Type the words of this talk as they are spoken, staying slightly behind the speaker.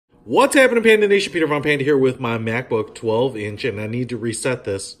What's happening, Panda Nation? Peter Von Panda here with my MacBook 12-inch, and I need to reset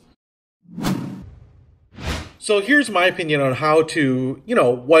this. So here's my opinion on how to,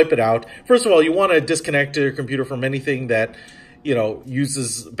 wipe it out. First of all, you want to disconnect your computer from anything that,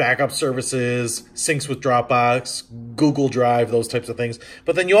 uses backup services, syncs with Dropbox, Google Drive, those types of things.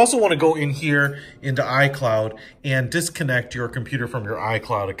 But then you also want to go in here into iCloud and disconnect your computer from your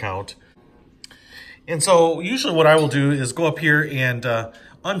iCloud account. And so usually what I will do is go up here and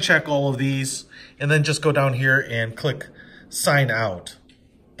uncheck all of these, and then just go down here and click sign out.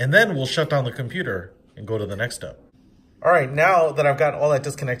 And then we'll shut down the computer and go to the next step. All right, now that I've got all that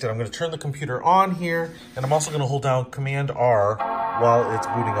disconnected, I'm gonna turn the computer on here, and I'm also gonna hold down Command R while it's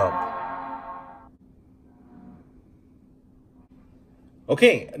booting up.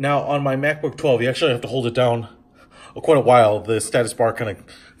 Okay, now on my MacBook 12, you actually have to hold it down quite a while. The status bar kind of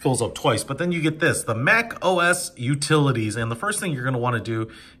fills up twice, but then you get this, the Mac OS utilities. And the first thing you're gonna wanna do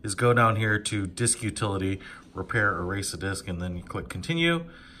is go down here to disk utility, repair, erase a disk, and then you click continue.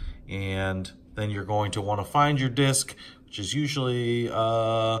 And then you're going to wanna find your disk, which is usually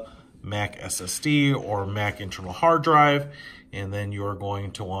Mac SSD or Mac internal hard drive. And then you're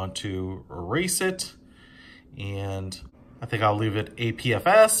going to want to erase it. And I think I'll leave it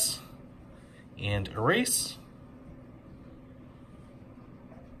APFS and erase.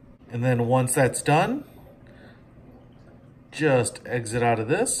 And then once that's done, just exit out of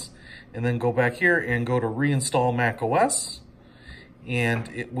this and then go back here and go to reinstall Mac OS, and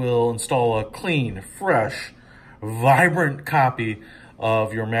it will install a clean, fresh, vibrant copy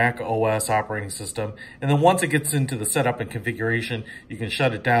of your Mac OS operating system. And then once it gets into the setup and configuration, you can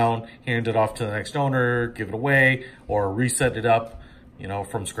shut it down, hand it off to the next owner, give it away, or reset it up,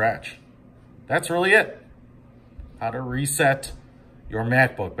 from scratch. That's really it. How to reset your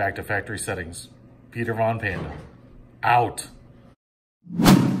MacBook back to factory settings. Peter Von Panda, out.